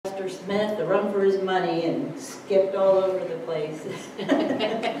Pastor Smith to run for his money and skipped all over the place.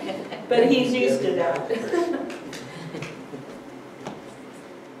 But he's used to that.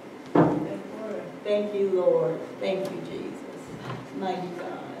 Thank you, Lord. Thank you, Jesus. Mighty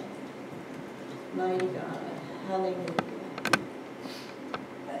God. Mighty God. Hallelujah.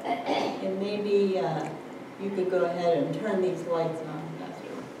 And maybe you could go ahead and turn these lights on, Pastor.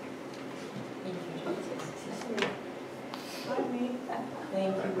 Thank you, Jesus.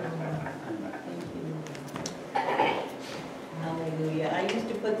 Thank you, Lord. Thank you, Lord. Hallelujah. I used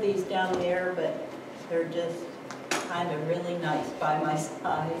to put these down there, but they're just kind of really nice by my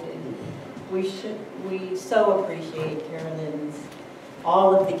side. And we so appreciate Carolyn's,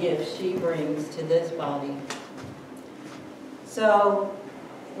 all of the gifts she brings to this body. So,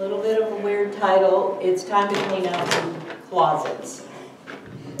 a little bit of a weird title. It's time to clean out some closets.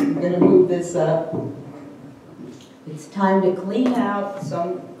 I'm going to move this up. It's time to clean out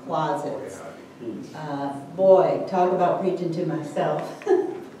some closets. Boy, talk about preaching to myself.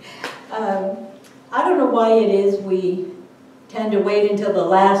 I don't know why it is we tend to wait until the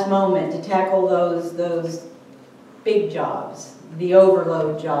last moment to tackle those big jobs, the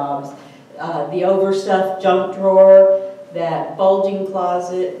overload jobs, the overstuffed junk drawer, that bulging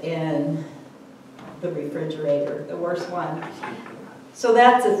closet, and the refrigerator, the worst one. So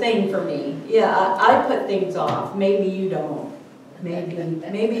that's a thing for me. Yeah, I put things off. Maybe you don't.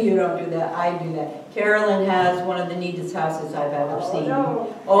 Maybe you don't do that. I do that. Carolyn has one of the neatest houses I've ever seen.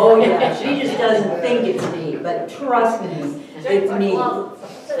 No. Oh yeah, she just doesn't think it's neat, but trust me, it's neat.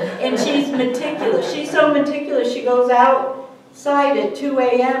 And she's meticulous. She's so meticulous, she goes outside at 2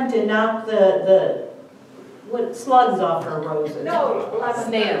 a.m. to knock the slugs off her roses. No,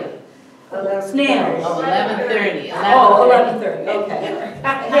 Snail. Snails. Oh, 11:30. Oh, 11:30, okay.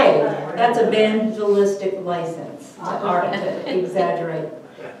 Hey, that's evangelistic license to exaggerate.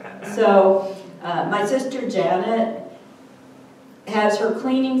 So, my sister Janet has her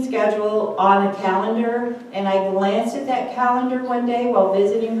cleaning schedule on a calendar, and I glanced at that calendar one day while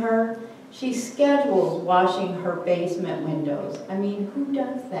visiting her. She schedules washing her basement windows. I mean, who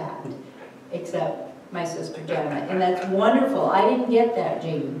does that? Except my sister Janet, and that's wonderful. I didn't get that,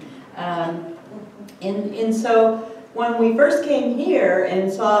 Jean. And so when we first came here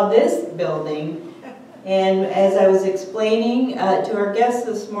and saw this building, and as I was explaining to our guests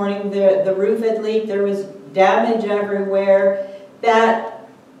this morning, the roof had leaked, there was damage everywhere. That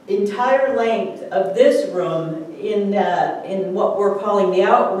entire length of this room in what we're calling the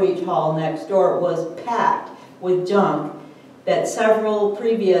outreach hall next door was packed with junk that several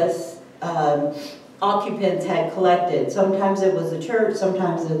previous occupants had collected. Sometimes it was a church,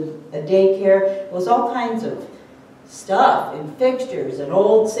 sometimes a daycare. It was all kinds of stuff and fixtures and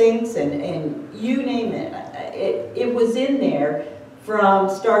old sinks and you name it. It was in there from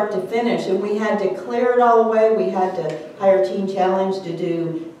start to finish, and we had to clear it all away. We had to hire Teen Challenge to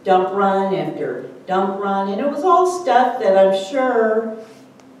do dump run after dump run, and it was all stuff that I'm sure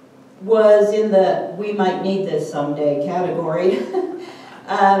was in the we might need this someday category.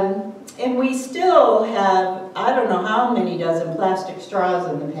 And we still have, I don't know how many dozen plastic straws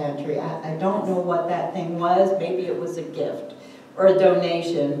in the pantry. I don't know what that thing was. Maybe it was a gift or a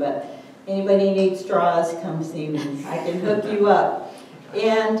donation, but anybody needs straws, come see me. I can hook you up.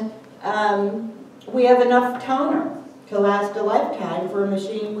 And we have enough toner to last a lifetime for a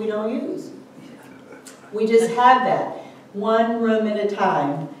machine we don't use. We just have that, one room at a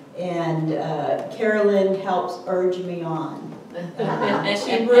time. And Carolyn helps urge me on.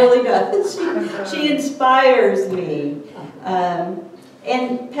 She really does. She inspires me.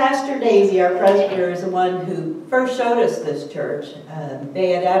 And Pastor Daisy, our presbyter, is the one who first showed us this church.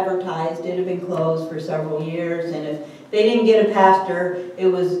 They had advertised, it had been closed for several years, and if they didn't get a pastor, it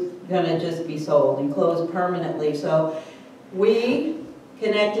was going to just be sold and closed permanently. So we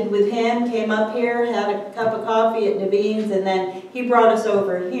connected with him, came up here, had a cup of coffee at Naveen's, and then he brought us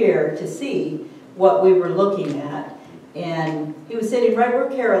over here to see what we were looking at. And he was sitting right where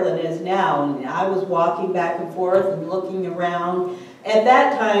Carolyn is now, and I was walking back and forth and looking around. At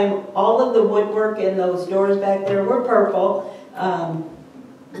that time, all of the woodwork in those doors back there were purple,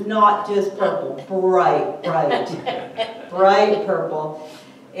 not just purple, bright purple.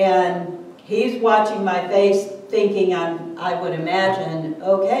 And he's watching my face thinking I would imagine,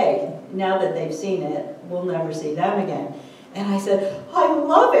 okay, now that they've seen it, we'll never see them again. And I said, I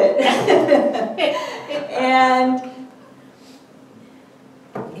love it. And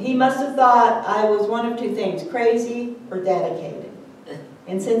he must have thought I was one of two things, crazy or dedicated.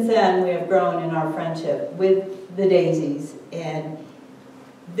 And since then, we have grown in our friendship with the Daisies. And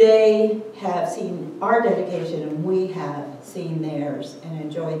They have seen our dedication, and we have seen theirs and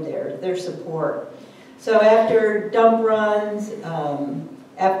enjoyed their support. So after dump runs,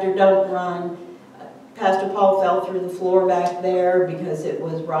 Pastor Paul fell through the floor back there because it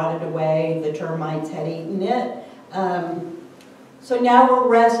was rotted away. The termites had eaten it. So now we're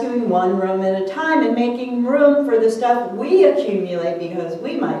rescuing one room at a time and making room for the stuff we accumulate because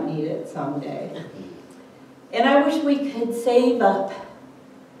we might need it someday. And I wish we could save up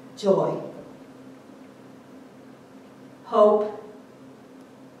joy, hope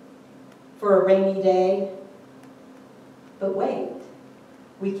for a rainy day. But wait,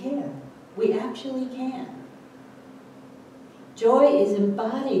 we can. We actually can. Joy is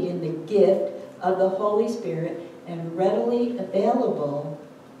embodied in the gift of the Holy Spirit and readily available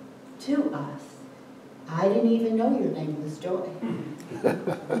to us. I didn't even know your name was Joy.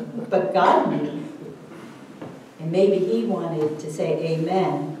 But God knew. And maybe He wanted to say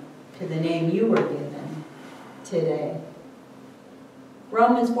amen to the name you were given today.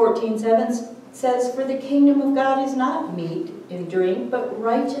 Romans 14:7 says, "For the kingdom of God is not meat and drink, but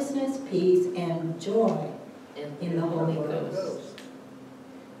righteousness, peace, and joy in the Holy Ghost."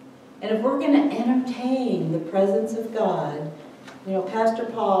 And if we're going to entertain the presence of God, you know, Pastor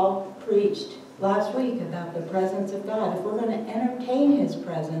Paul preached last week about the presence of God. If we're going to entertain His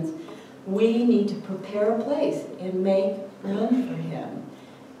presence, we need to prepare a place and make room for Him.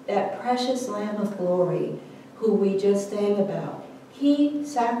 That precious Lamb of glory who we just sang about, He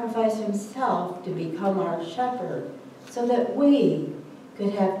sacrificed Himself to become our shepherd so that we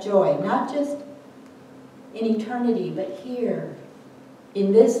could have joy, not just in eternity, but here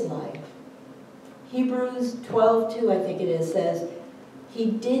in this life. Hebrews 12:2, I think it is, says,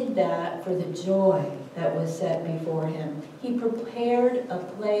 He did that for the joy that was set before Him. He prepared a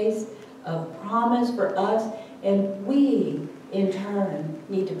place of promise for us, and we, in turn,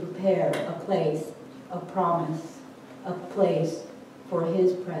 need to prepare a place of promise, a place for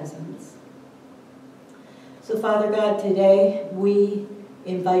His presence. So, Father God, today we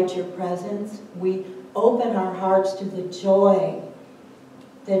invite your presence. We open our hearts to the joy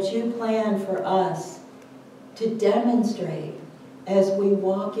that you plan for us to demonstrate as we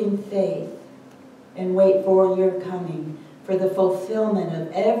walk in faith and wait for your coming, for the fulfillment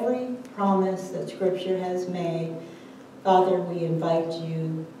of every promise that Scripture has made. Father, we invite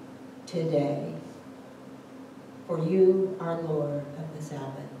you today, for you are Lord of the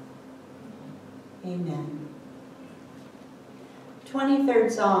Sabbath. Amen.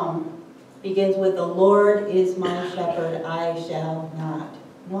 23rd Psalm begins with, "The Lord is my shepherd, I shall not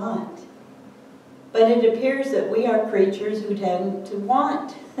want." But it appears that we are creatures who tend to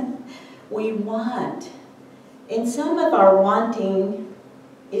want. We want. And some of our wanting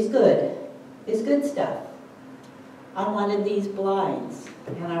is good. It's good stuff. I wanted these blinds,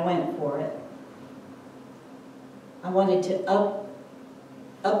 and I went for it. I wanted to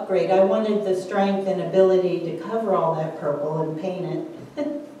upgrade. I wanted the strength and ability to cover all that purple and paint it.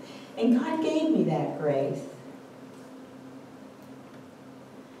 And God gave me that grace.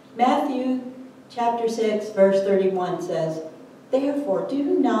 Matthew chapter 6, verse 31 says, "Therefore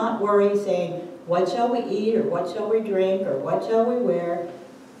do not worry, saying, what shall we eat, or what shall we drink, or what shall we wear?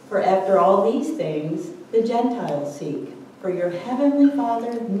 For after all these things the Gentiles seek. For your heavenly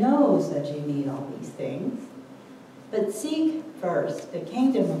Father knows that you need all these things. But seek first the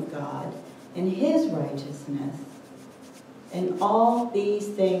kingdom of God and His righteousness, and all these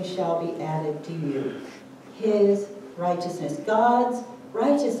things shall be added to you." His righteousness. God's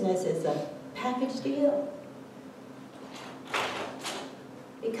righteousness is a package deal.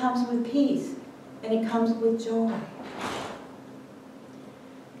 It comes with peace, and it comes with joy.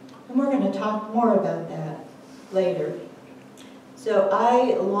 And we're going to talk more about that later. So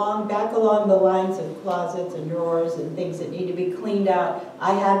back along the lines of closets and drawers and things that need to be cleaned out,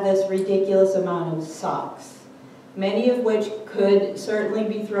 I have this ridiculous amount of socks, many of which could certainly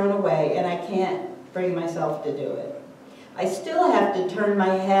be thrown away, and I can't bring myself to do it. I still have to turn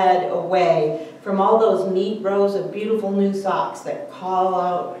my head away from all those neat rows of beautiful new socks that call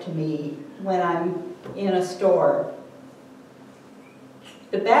out to me when I'm in a store.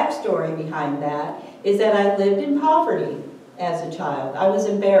 The backstory behind that is that I lived in poverty as a child. I was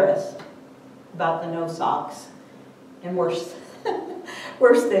embarrassed about the no socks and worse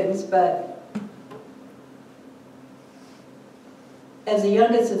things, but as the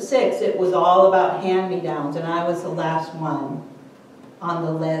youngest of 6, it was all about hand-me-downs, and I was the last one on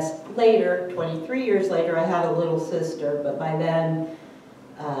the list. Later, 23 years later, I had a little sister, but by then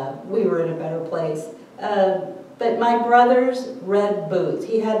we were in a better place. But my brother's red boots,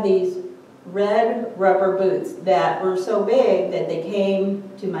 he had these red rubber boots that were so big that they came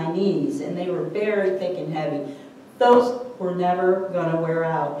to my knees, and they were very thick and heavy. Those were never going to wear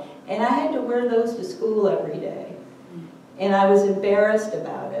out. And I had to wear those to school every day. And I was embarrassed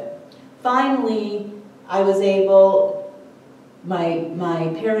about it. Finally, I was able,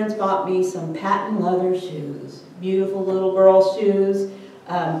 my parents bought me some patent leather shoes, beautiful little girl shoes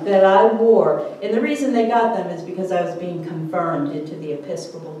that I wore. And the reason they got them is because I was being confirmed into the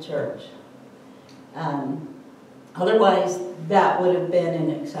Episcopal Church. Otherwise, that would have been an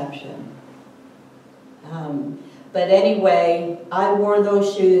exception. But anyway, I wore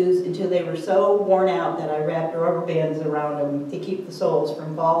those shoes until they were so worn out that I wrapped rubber bands around them to keep the soles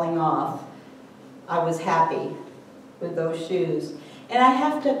from falling off. I was happy with those shoes. And I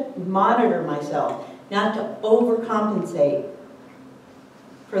have to monitor myself not to overcompensate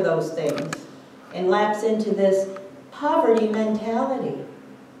for those things and lapse into this poverty mentality,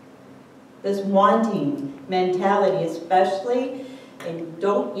 this wanting mentality, especially, and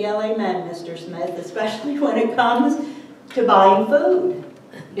don't yell amen, Mr. Smith, especially when it comes to buying food.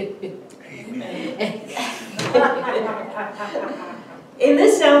 And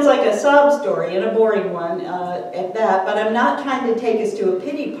this sounds like a sob story, and a boring one at that, but I'm not trying to take us to a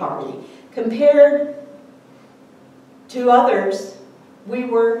pity party. Compared to others, we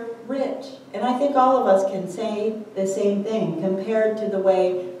were rich. And I think all of us can say the same thing. Compared to the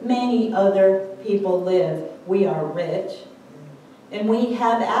way many other people live, we are rich. And we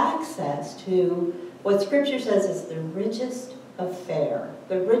have access to what Scripture says is the richest of fare,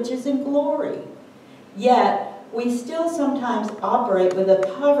 the riches and glory. Yet, we still sometimes operate with a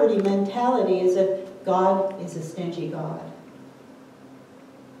poverty mentality as if God is a stingy God.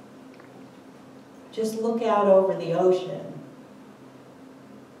 Just look out over the ocean,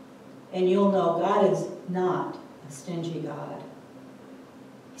 and you'll know God is not a stingy God.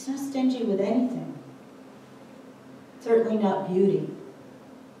 He's not stingy with anything. Certainly not beauty.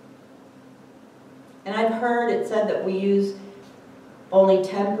 And I've heard it said that we use only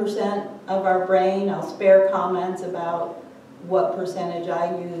 10% of our brain. I'll spare comments about what percentage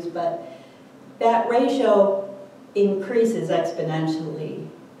I use, but that ratio increases exponentially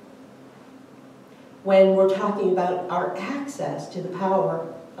when we're talking about our access to the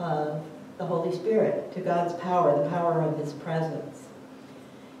power of the Holy Spirit, to God's power, the power of His presence.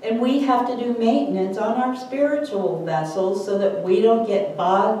 And we have to do maintenance on our spiritual vessels so that we don't get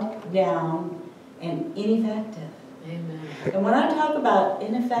bogged down and ineffective. Amen. And when I talk about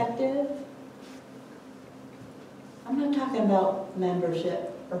ineffective, I'm not talking about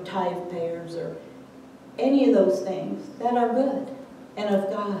membership or tithe payers or any of those things that are good and of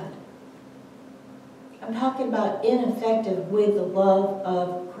God. I'm talking about ineffective with the love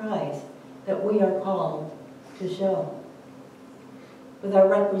of Christ that we are called to show, with our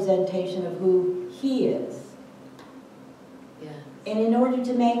representation of who He is. Yes. And in order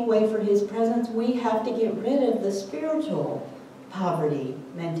to make way for His presence, we have to get rid of the spiritual poverty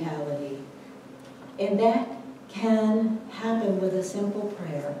mentality. And that can happen with a simple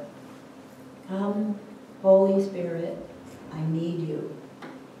prayer. Come, Holy Spirit, I need you.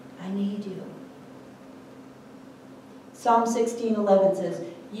 I need you. Psalm 16:11 says,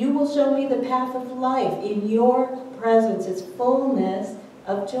 you will show me the path of life. In your presence is fullness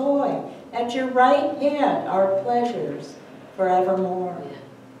of joy. At your right hand are pleasures forevermore.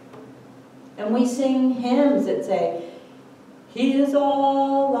 Yeah. And we sing hymns that say, He is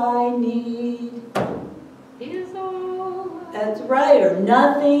all I need. He is all. That's right, or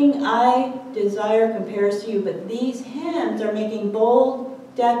nothing I desire compares to you. But these hymns are making bold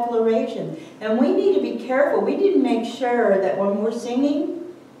declarations. And we need to be careful. We need to make sure that when we're singing,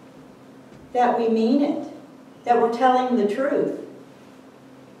 that we mean it. That we're telling the truth.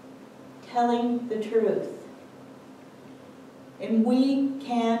 Telling the truth. And we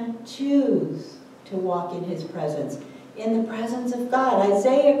can choose to walk in His presence. In the presence of God.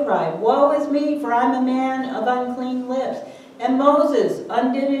 Isaiah cried, woe is me, for I'm a man of unclean lips. And Moses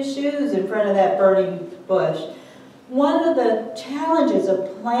undid his shoes in front of that burning bush. One of the challenges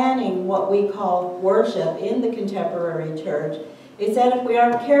of planning what we call worship in the contemporary church is that if we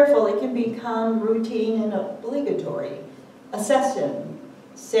aren't careful, it can become routine and obligatory. A session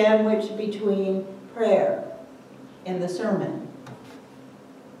sandwiched between prayer and the sermon.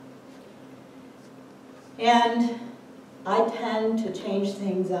 And I tend to change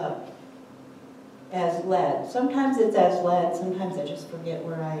things up as led. Sometimes it's as led, sometimes I just forget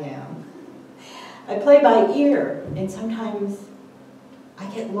where I am. I play by ear, and sometimes I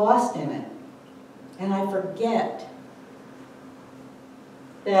get lost in it. And I forget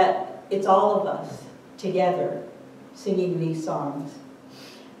that it's all of us together singing these songs.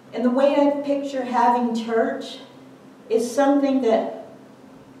 And the way I picture having church is something that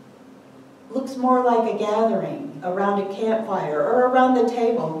looks more like a gathering around a campfire or around the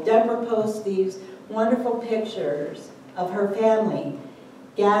table. Deborah posts these wonderful pictures of her family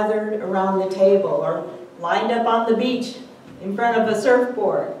gathered around the table or lined up on the beach in front of a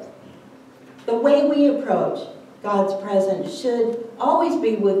surfboard. The way we approach God's presence should always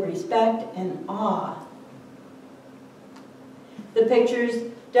be with respect and awe. The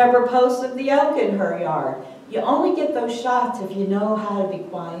pictures Deborah posts of the elk in her yard. You only get those shots if you know how to be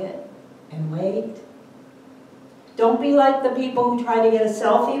quiet and wait. Don't be like the people who try to get a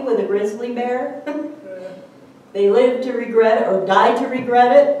selfie with a grizzly bear. They live to regret it or die to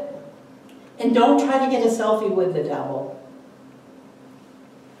regret it. And don't try to get a selfie with the devil.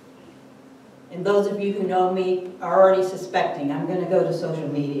 And those of you who know me are already suspecting I'm going to go to social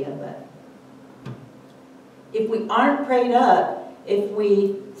media. But if we aren't prayed up, if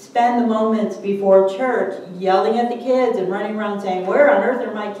we spend the moments before church yelling at the kids and running around saying, "Where on earth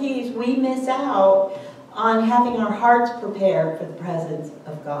are my keys?" we miss out on having our hearts prepared for the presence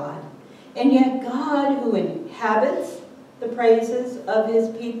of God. And yet God, who inhabits the praises of His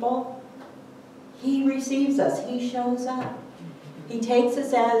people, He receives us. He shows up. He takes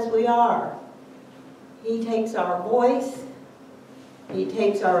us as we are. He takes our voice. He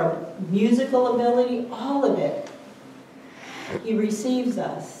takes our musical ability, all of it. He receives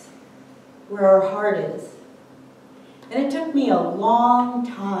us where our heart is. And it took me a long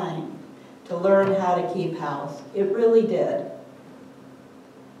time to learn how to keep house. It really did.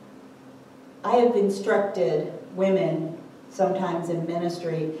 I have instructed women sometimes in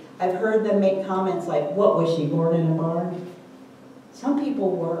ministry. I've heard them make comments like, "What, was she born in a barn?" Some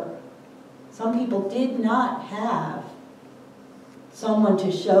people were. Some people did not have someone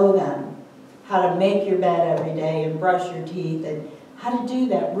to show them how to make your bed every day and brush your teeth and how to do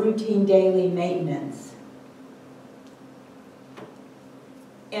that routine daily maintenance.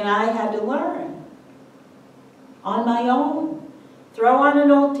 And I had to learn on my own. Throw on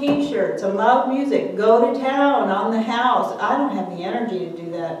an old t-shirt, some loud music, go to town on the house. I don't have the energy to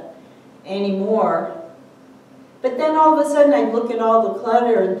do that anymore. But then all of a sudden I'd look at all the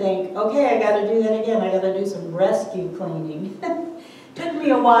clutter and think, okay, I got to do that again. I got to do some rescue cleaning. Took me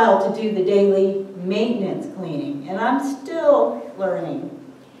a while to do the daily maintenance cleaning, and I'm still learning.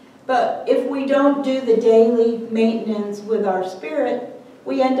 But if we don't do the daily maintenance with our spirit,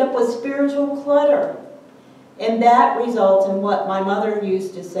 we end up with spiritual clutter. And that results in what my mother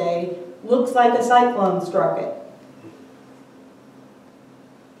used to say, looks like a cyclone struck it.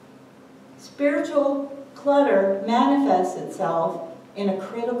 Spiritual clutter manifests itself in a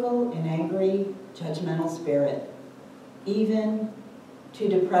critical and angry, judgmental spirit, even to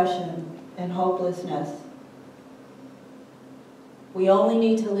depression and hopelessness. We only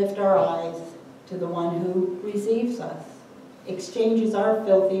need to lift our eyes to the one who receives us, exchanges our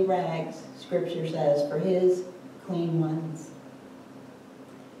filthy rags, Scripture says, for His clean ones.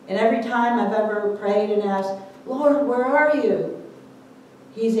 And every time I've ever prayed and asked, "Lord, where are you?"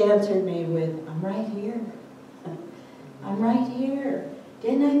 He's answered me with, "I'm right here. I'm right here.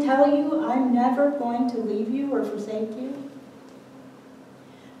 Didn't I tell you I'm never going to leave you or forsake you?"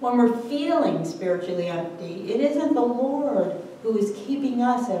 When we're feeling spiritually empty, it isn't the Lord who is keeping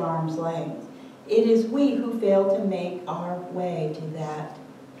us at arm's length. It is we who fail to make our way to that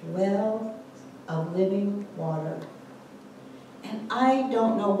well of living water. And I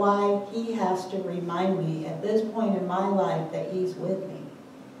don't know why He has to remind me at this point in my life that He's with me.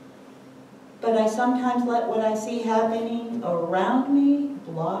 But I sometimes let what I see happening around me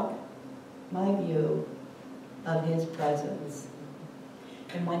block my view of His presence.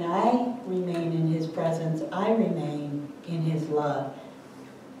 And when I remain in His presence, I remain in His love.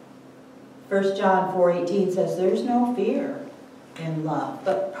 1 John 4:18 says, "There's no fear in love,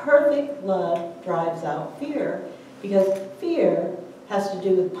 but perfect love drives out fear," because fear has to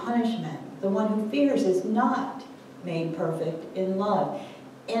do with punishment. The one who fears is not made perfect in love.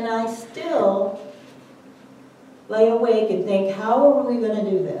 And I still lay awake and think, how are we going to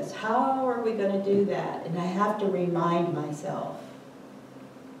do this? How are we going to do that? And I have to remind myself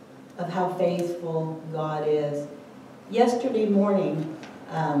of how faithful God is. Yesterday morning,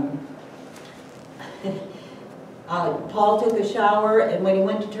 Paul took a shower, and when he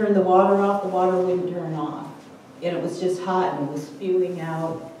went to turn the water off, the water wouldn't turn off. And it was just hot, and it was spewing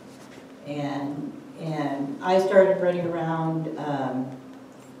out. And I started running around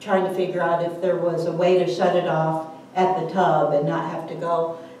trying to figure out if there was a way to shut it off at the tub and not have to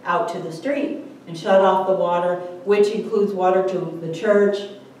go out to the street and shut off the water, which includes water to the church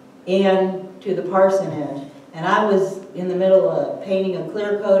and to the parsonage. And I was in the middle of painting a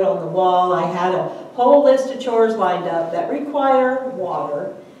clear coat on the wall. I had a whole list of chores lined up that require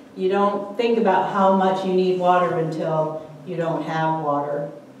water. You don't think about how much you need water until you don't have water.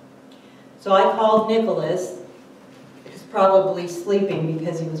 So I called Nicholas. He was probably sleeping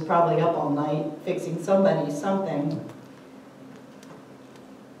because he was probably up all night fixing somebody's something.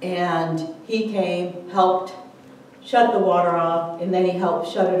 And he came, helped shut the water off, and then he helped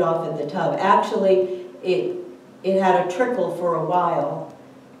shut it off at the tub. Actually, it had a trickle for a while,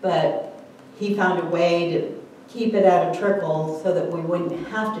 but he found a way to keep it at a trickle so that we wouldn't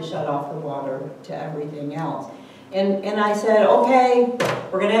have to shut off the water to everything else. And I said, okay,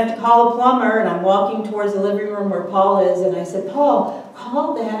 we're going to have to call a plumber, and I'm walking towards the living room where Paul is, and I said, Paul,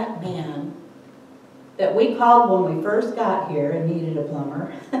 call that man that we called when we first got here and needed a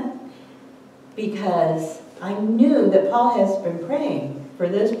plumber, because I knew that Paul has been praying for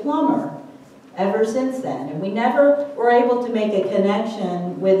this plumber ever since then. And we never were able to make a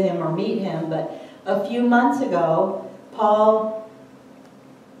connection with him or meet him, but a few months ago, Paul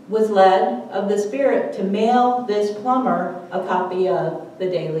was led of the Spirit to mail this plumber a copy of the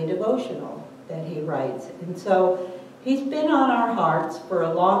daily devotional that he writes. And so he's been on our hearts for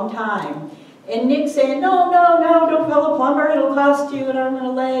a long time. And Nick's saying, no, don't call a plumber, it'll cost you an arm and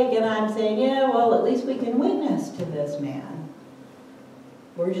a leg. And I'm saying, yeah, well, at least we can witness to this man.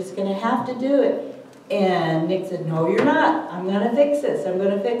 We're just going to have to do it. And Nick said, no, you're not. I'm going to fix this. I'm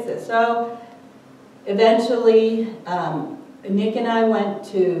going to fix it. So eventually, Nick and I went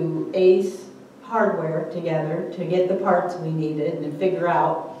to Ace Hardware together to get the parts we needed and figure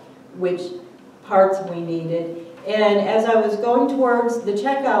out which parts we needed. And as I was going towards the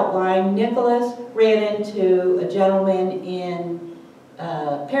checkout line, Nicholas ran into a gentleman in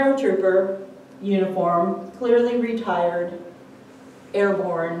paratrooper uniform, clearly retired,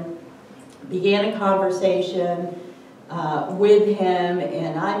 airborne, began a conversation with him,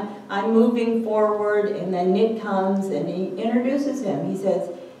 and I'm moving forward, and then Nick comes and he introduces him. He says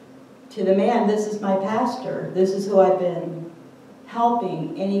to the man, this is my pastor, this is who I've been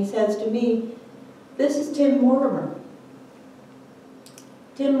helping, and he says to me, this is Tim Mortimer.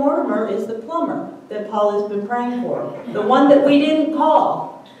 Tim Mortimer is the plumber that Paul has been praying for, the one that we didn't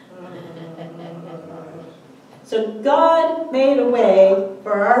call. So God made a way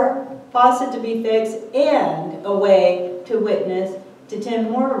for our faucet to be fixed and a way to witness to Tim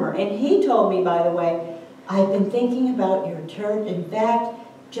Mortimer. And he told me, by the way, I've been thinking about your church. In fact,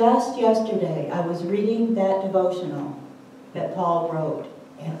 just yesterday I was reading that devotional that Paul wrote,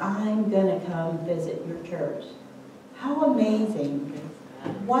 and I'm going to come visit your church. How amazing.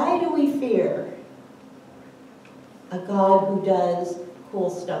 Why do we fear a God who does cool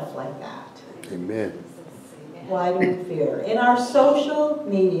stuff like that? Amen. Why do we fear? In our social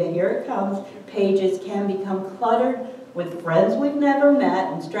media, here it comes, pages can become cluttered with friends we've never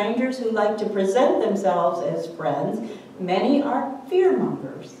met and strangers who like to present themselves as friends. Many are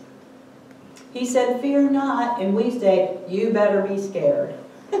fear-mongers. He said, fear not, and we say, you better be scared.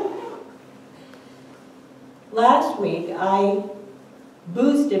 Last week, I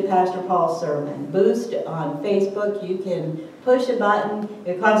boosted Pastor Paul's sermon. Boost on Facebook. You can push a button.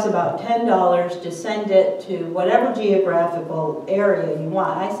 It costs about $10 to send it to whatever geographical area you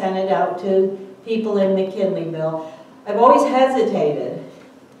want. I sent it out to people in McKinleyville. I've always hesitated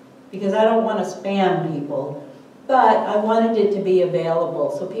because I don't want to spam people, but I wanted it to be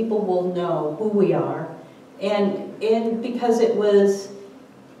available so people will know who we are. And because it was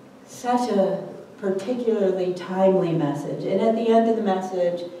such a particularly timely message. And at the end of the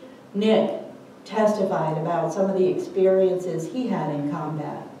message, Nick testified about some of the experiences he had in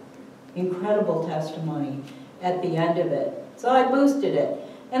combat. Incredible testimony at the end of it. So I boosted it.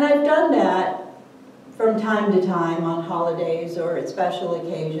 And I've done that from time to time on holidays or at special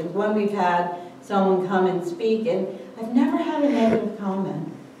occasions when we've had someone come and speak, and I've never had a negative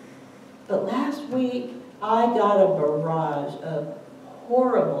comment. But last week, I got a barrage of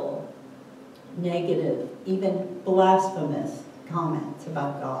horrible, negative, even blasphemous comments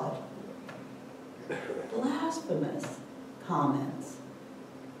about God. Blasphemous comments.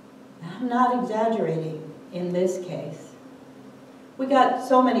 And I'm not exaggerating in this case. We got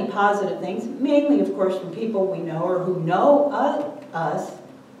so many positive things, mainly, of course, from people we know or who know us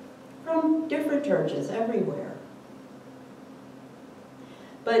from different churches everywhere.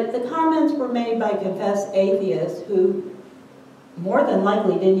 But the comments were made by confessed atheists who more than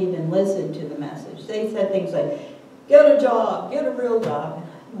likely didn't even listen to the message. They said things like, get a job, get a real job.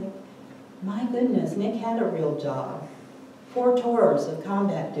 And I'm like, my goodness, Nick had a real job. 4 tours of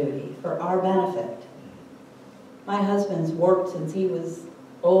combat duty for our benefit. My husband's worked since he was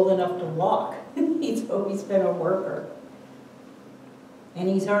old enough to walk. He's always been a worker. and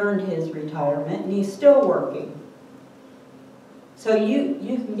he's earned his retirement, and he's still working. So you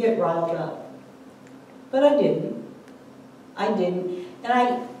can get riled up. But I didn't. And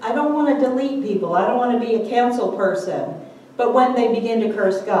I don't want to delete people. I don't want to be a cancel person. But when they begin to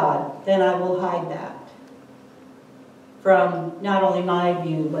curse God, then I will hide that from not only my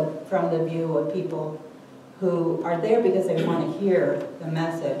view, but from the view of people who are there because they want to hear the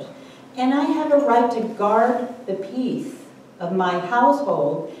message. And I have a right to guard the peace of my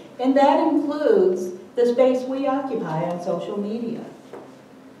household, and that includes the space we occupy on social media.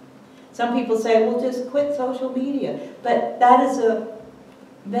 Some people say, well, just quit social media. But that is a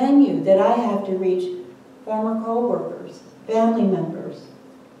venue that I have to reach former co-workers, family members,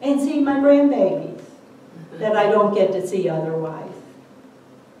 and see my grandbabies that I don't get to see otherwise.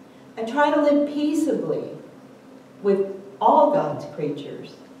 I try to live peaceably with all God's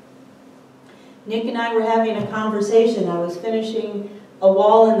creatures. Nick and I were having a conversation. I was finishing a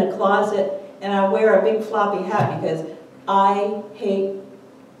wall in the closet, and I wear a big floppy hat because I hate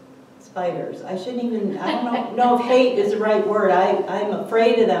spiders. I don't know if hate is the right word. I'm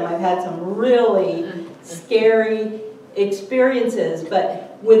afraid of them. I've had some really scary experiences,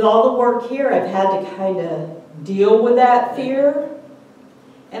 but with all the work here, I've had to kind of deal with that fear.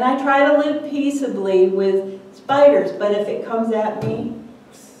 And I try to live peaceably with spiders, but if it comes at me,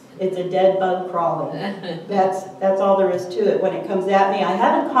 it's a dead bug crawling. That's all there is to it. When it comes at me, I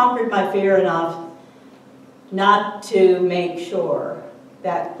haven't conquered my fear enough not to make sure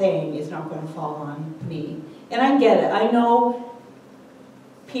that thing is not going to fall on me. And I get it. I know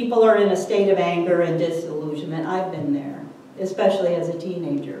people are in a state of anger and disillusionment. I've been there, especially as a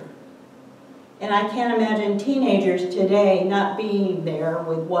teenager. And I can't imagine teenagers today not being there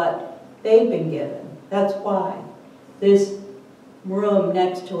with what they've been given. That's why this room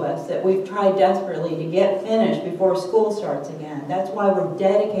next to us that we've tried desperately to get finished before school starts again, that's why we're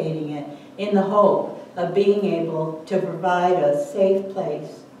dedicating it in the hope of being able to provide a safe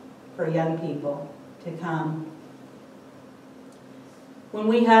place for young people to come. When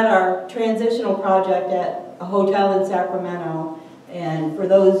we had our transitional project at a hotel in Sacramento, and for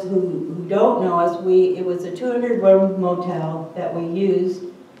those who don't know us, it was a 200-room motel that we used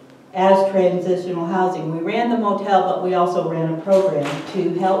as transitional housing. We ran the motel, but we also ran a program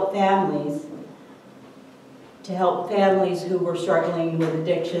to help families who were struggling with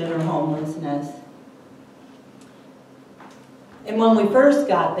addiction or homelessness. And when we first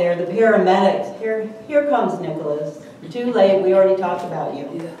got there, the paramedics, here comes Nicholas. Too late, we already talked about you.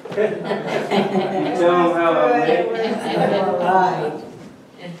 All right.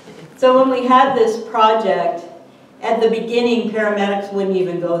 So when we had this project, at the beginning, paramedics wouldn't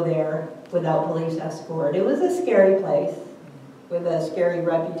even go there without police escort. It was a scary place with a scary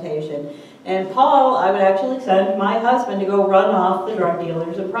reputation. And Paul, I would actually send my husband to go run off the drug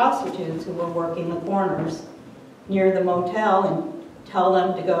dealers and prostitutes who were working the corners near the motel and tell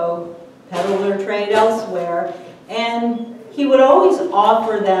them to go peddle their trade elsewhere. And he would always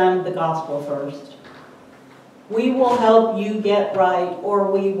offer them the gospel first. We will help you get right, or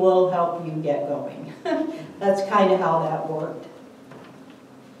we will help you get going. That's kind of how that worked.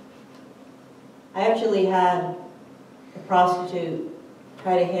 I actually had a prostitute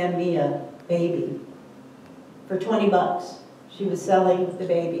try to hand me a baby for 20 bucks. She was selling the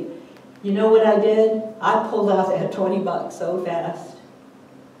baby. You know what I did? I pulled out that 20 bucks so fast.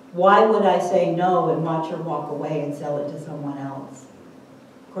 Why would I say no and watch her walk away and sell it to someone else?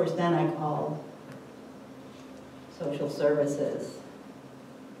 Of course, then I called social services.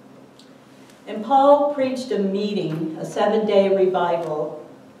 And Paul preached a meeting, a 7-day revival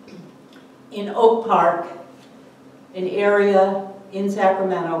in Oak Park, an area in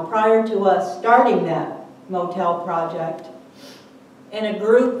Sacramento, prior to us starting that motel project. And a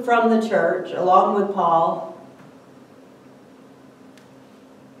group from the church, along with Paul,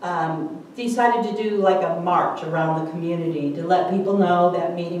 decided to do like a march around the community to let people know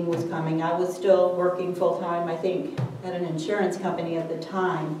that meeting was coming. I was still working full-time, I think, at an insurance company at the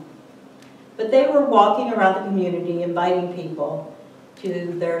time. But they were walking around the community, inviting people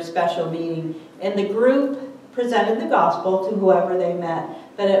to their special meeting. And the group presented the gospel to whoever they met.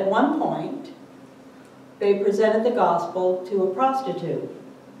 But at one point, they presented the gospel to a prostitute.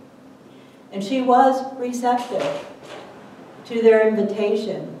 And she was receptive to their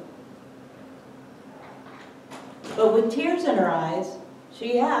invitation. But with tears in her eyes,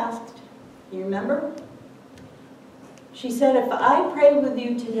 she asked, you remember? She said, if I pray with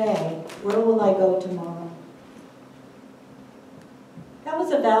you today, where will I go tomorrow? That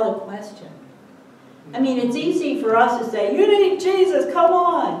was a valid question. I mean, it's easy for us to say, you need Jesus, come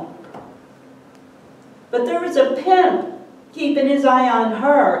on. But there was a pimp keeping his eye on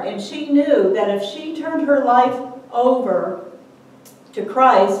her, and she knew that if she turned her life over to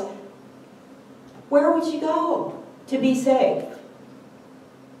Christ, where would she go to be safe?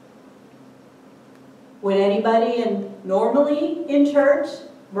 Would anybody normally in church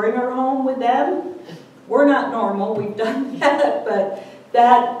bring her home with them? We're not normal, we've done that, but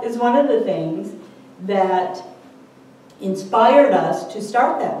that is one of the things that inspired us to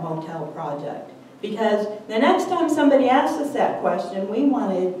start that motel project. Because the next time somebody asks us that question, we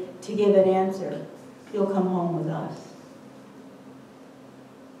wanted to give an answer. You'll come home with us.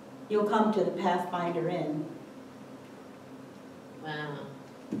 You'll come to the Pathfinder Inn. Wow.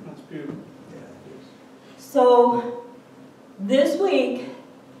 That's beautiful. So this week,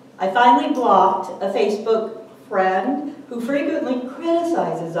 I finally blocked a Facebook friend who frequently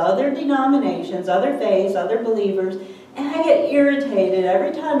criticizes other denominations, other faiths, other believers, and I get irritated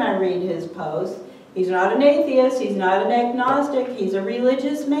every time I read his posts. He's not an atheist, he's not an agnostic, he's a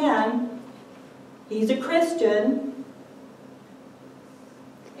religious man, he's a Christian,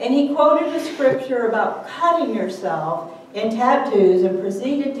 and he quoted a scripture about cutting yourself in tattoos and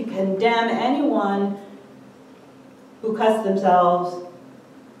proceeded to condemn anyone who cuts themselves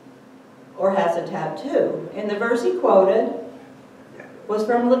or has a tattoo. And the verse he quoted was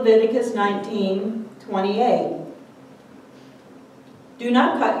from Leviticus 19:28. Do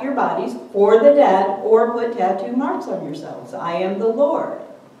not cut your bodies for the dead or put tattoo marks on yourselves. I am the Lord.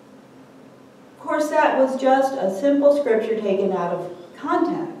 Of course, that was just a simple scripture taken out of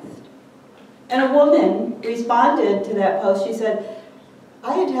context. And a woman responded to that post. She said,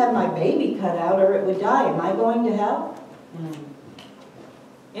 I had to have my baby cut out or it would die. Am I going to hell?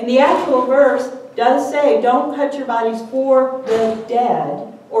 And the actual verse does say, don't cut your bodies for the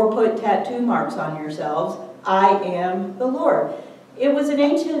dead or put tattoo marks on yourselves. I am the Lord. It was an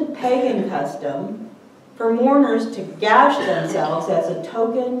ancient pagan custom for mourners to gash themselves as a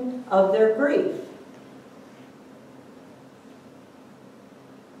token of their grief.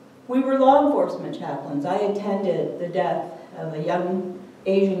 We were law enforcement chaplains. I attended the death of a young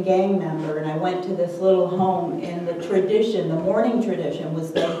Asian gang member, and I went to this little home, and the tradition, the mourning tradition,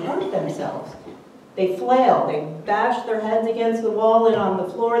 was they hurt themselves. They flail, they bash their heads against the wall and on the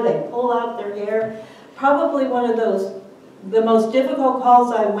floor, they pull out their hair. Probably one of the most difficult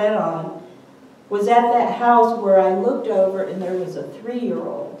calls I went on was at that house where I looked over and there was a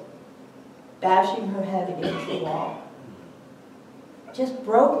 3-year-old bashing her head against the wall. It just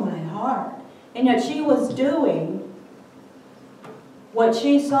broke my heart. And yet she was doing what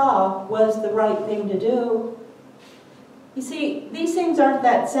she saw was the right thing to do. You see, these things aren't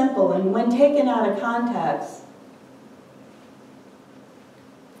that simple, and when taken out of context,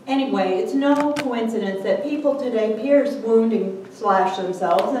 anyway, it's no coincidence that people today pierce, wound, and slash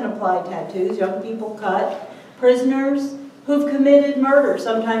themselves and apply tattoos. Young people cut. Prisoners who've committed murder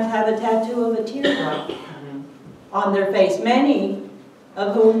sometimes have a tattoo of a teardrop on their face, many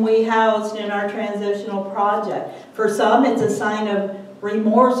of whom we housed in our transitional project. For some, it's a sign of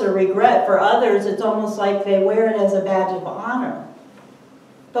remorse or regret. For others, it's almost like they wear it as a badge of honor.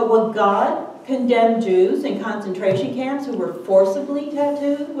 But would God condemn Jews in concentration camps who were forcibly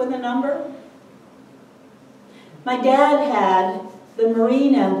tattooed with a number? My dad had the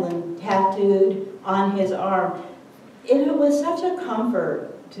Marine emblem tattooed on his arm. And it was such a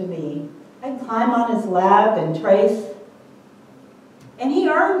comfort to me. I'd climb on his lap and trace, and he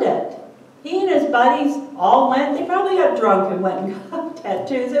earned it. He and his buddies all went, they probably got drunk and went and got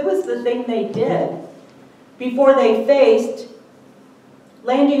tattoos. It was the thing they did before they faced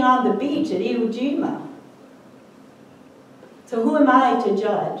landing on the beach at Iwo Jima. So who am I to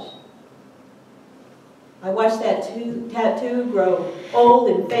judge? I watched that tattoo grow old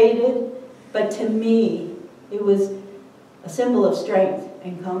and faded, but to me, it was a symbol of strength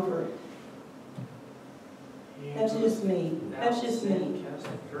and comfort. That's just me. That's just me.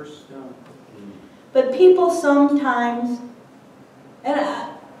 But people sometimes, and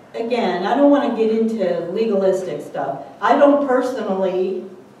again, I don't want to get into legalistic stuff. I don't personally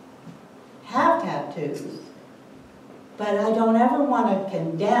have tattoos, but I don't ever want to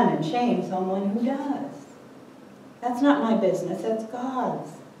condemn and shame someone who does. That's not my business, that's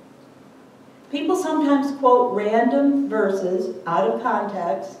God's. People sometimes quote random verses out of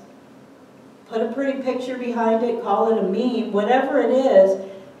context, put a pretty picture behind it, call it a meme, whatever it is,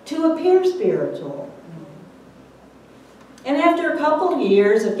 to appear spiritual. And after a couple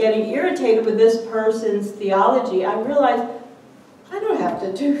years of getting irritated with this person's theology, I realized, I don't have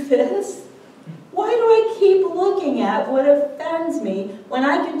to do this. Why do I keep looking at what offends me when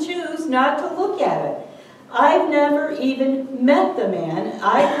I can choose not to look at it? I've never even met the man.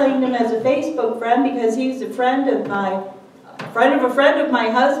 I claimed him as a Facebook friend because he's a friend of my friend of my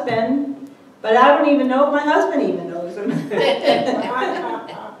husband, but I don't even know if my husband even knows him.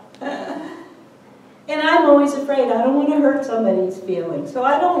 And I'm always afraid. I don't want to hurt somebody's feelings. So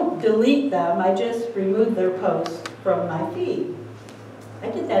I don't delete them. I just remove their posts from my feed. I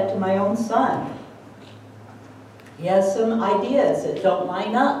did that to my own son. He has some ideas that don't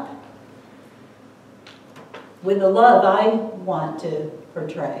line up with the love I want to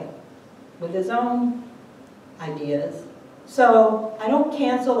portray, with his own ideas. So I don't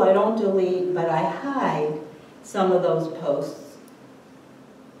cancel, I don't delete, but I hide some of those posts.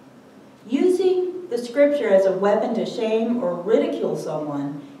 Using the scripture as a weapon to shame or ridicule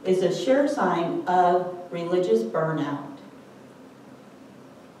someone is a sure sign of religious burnout.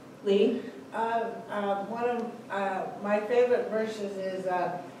 Lee? One of my favorite verses is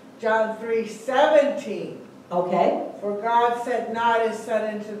John 3:17. Okay. For God sent not his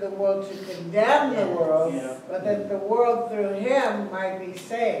Son into the world to condemn the world, but that the world through him might be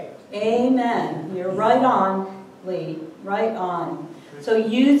saved. Amen. You're right on, Lee. Right on. So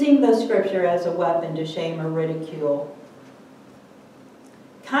using the scripture as a weapon to shame or ridicule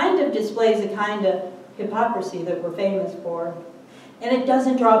kind of displays a kind of hypocrisy that we're famous for. And it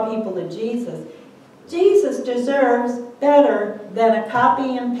doesn't draw people to Jesus. Jesus deserves better than a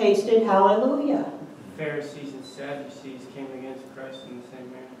copy and pasted hallelujah. Pharisees and Sadducees came against Christ in the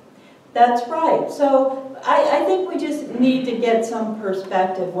same manner. That's right. So I think we just need to get some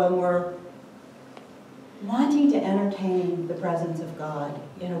perspective when we're wanting to entertain the presence of God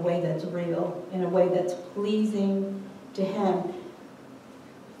in a way that's real, in a way that's pleasing to Him.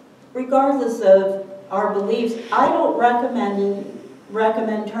 Regardless of our beliefs, I don't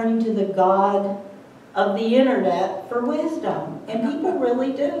recommend turning to the God of the internet for wisdom. And people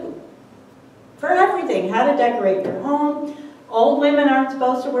really do. For everything, how to decorate your home. Old women aren't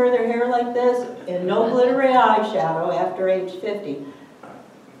supposed to wear their hair like this, and no glittery eyeshadow after age 50.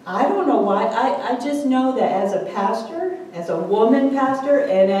 I don't know why. I just know that as a pastor, as a woman pastor,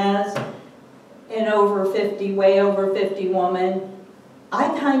 and as an way over 50 woman,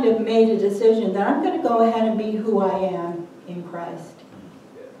 I kind of made a decision that I'm going to go ahead and be who I am in Christ.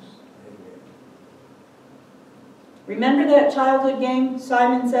 Remember that childhood game,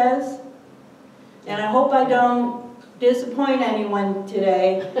 Simon Says? And I hope I don't disappoint anyone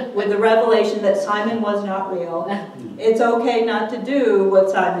today with the revelation that Simon was not real. It's okay not to do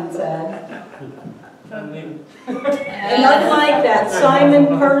what Simon said. And unlike that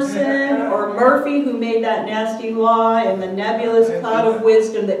Simon person or Murphy who made that nasty law and the nebulous cloud of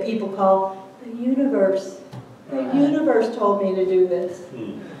wisdom that people call the universe. The universe told me to do this.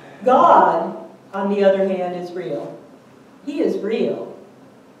 God, on the other hand, is real. He is real.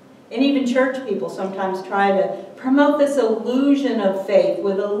 And even church people sometimes try to promote this illusion of faith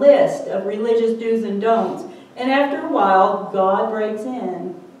with a list of religious do's and don'ts. And after a while, God breaks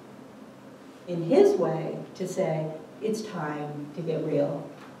in His way to say, it's time to get real.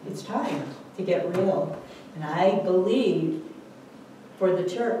 It's time to get real. And I believe for the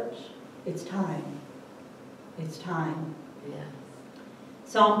church, it's time. It's time. Yeah.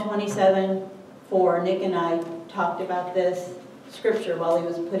 Psalm 27:4, Nick and I talked about this scripture while he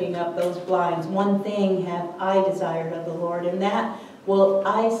was putting up those blinds. One thing have I desired of the Lord, and that will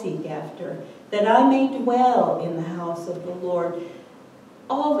I seek after, that I may dwell in the house of the Lord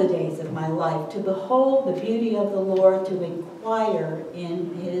all the days of my life, to behold the beauty of the Lord, to inquire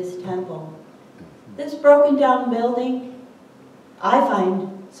in His temple. This broken down building, I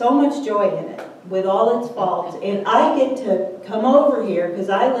find so much joy in it, with all its faults. And I get to come over here, because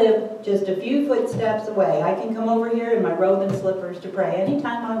I live just a few footsteps away. I can come over here in my robe and slippers to pray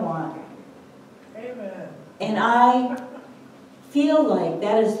anytime I want. Amen. And I feel like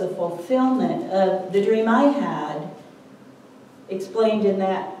that is the fulfillment of the dream I had, explained in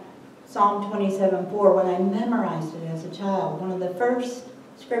that Psalm 27:4 when I memorized it as a child. One of the first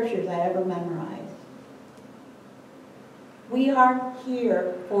scriptures I ever memorized. We are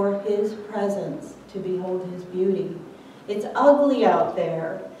here for His presence, to behold His beauty. It's ugly out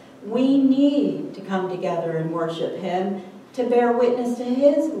there. We need to come together and worship Him, to bear witness to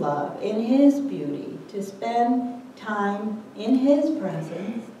His love and His beauty, to spend time in His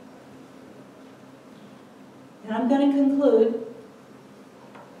presence. And I'm going to conclude.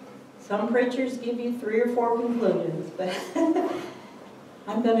 Some preachers give you 3 or 4 conclusions, but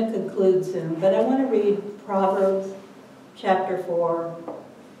I'm going to conclude soon. But I want to read Proverbs chapter 4,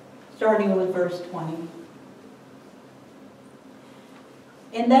 starting with verse 20.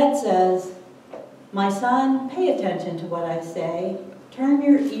 And that says, my son, pay attention to what I say. Turn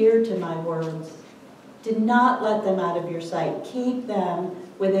your ear to my words. Do not let them out of your sight. Keep them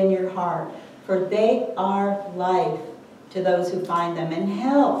within your heart, for they are life, to those who find them, and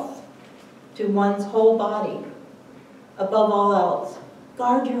health to one's whole body. Above all else,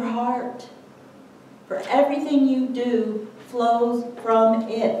 guard your heart, for everything you do flows from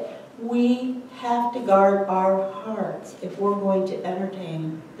it. We have to guard our hearts if we're going to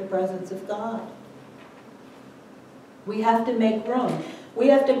entertain the presence of God. We have to make room. We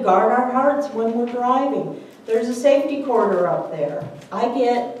have to guard our hearts when we're driving. There's a safety corridor up there.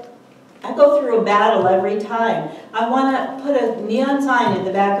 I go through a battle every time. I want to put a neon sign in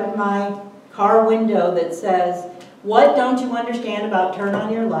the back of my car window that says, "What don't you understand about turn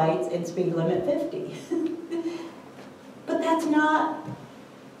on your lights and speed limit 50?" But that's not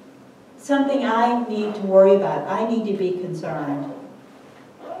something I need to worry about. I need to be concerned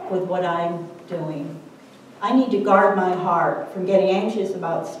with what I'm doing. I need to guard my heart from getting anxious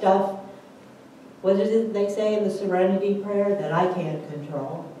about stuff. What is it they say in the Serenity Prayer? That I can't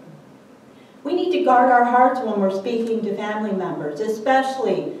control. We need to guard our hearts when we're speaking to family members,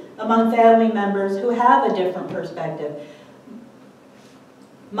 especially among family members who have a different perspective.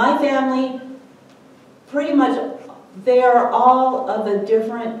 My family, pretty much, they are all of a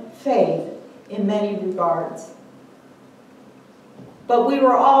different faith in many regards. But we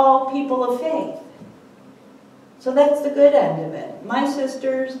were all people of faith. So that's the good end of it. My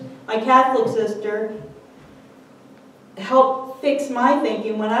sisters, my Catholic sister, helped fix my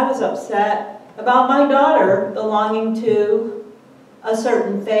thinking when I was upset about my daughter belonging to a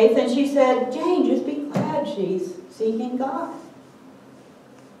certain faith. And she said, "Jane, just be glad she's seeking God."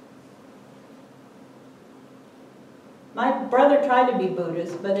 My brother tried to be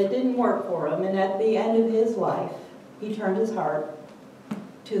Buddhist, but it didn't work for him. And at the end of his life, he turned his heart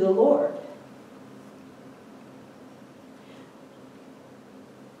to the Lord.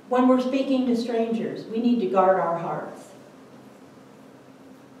 When we're speaking to strangers, we need to guard our hearts.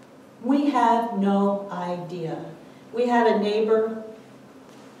 We have no idea. We had a neighbor,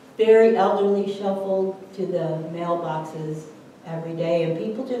 very elderly, shuffled to the mailboxes every day, and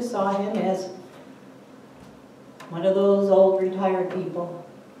people just saw him as one of those old retired people.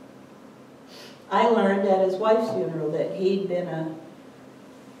 I learned at his wife's funeral that he'd been a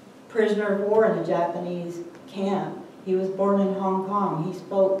prisoner of war in a Japanese camp. He was born in Hong Kong. He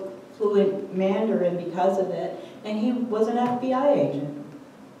spoke fluent Mandarin because of it, and he was an FBI agent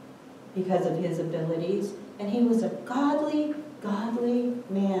because of his abilities, and he was a godly, godly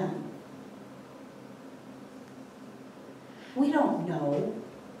man. We don't know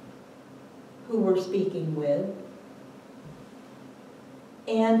who we're speaking with.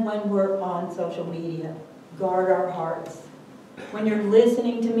 And when we're on social media, guard our hearts. When you're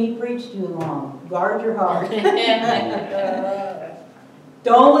listening to me preach too long, guard your heart.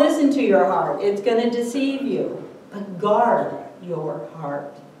 Don't listen to your heart. It's going to deceive you. But guard your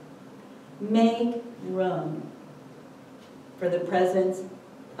heart. Make room for the presence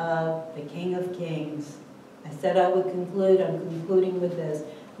of the King of Kings. I said I would conclude. I'm concluding with this.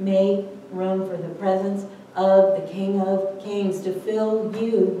 Make room for the presence of the King of Kings to fill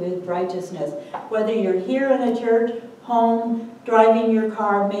you with righteousness. Whether you're here in a church, home, driving your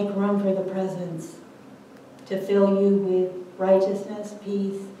car, make room for the presence to fill you with righteousness,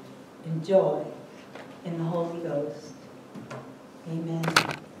 peace, and joy in the Holy Ghost.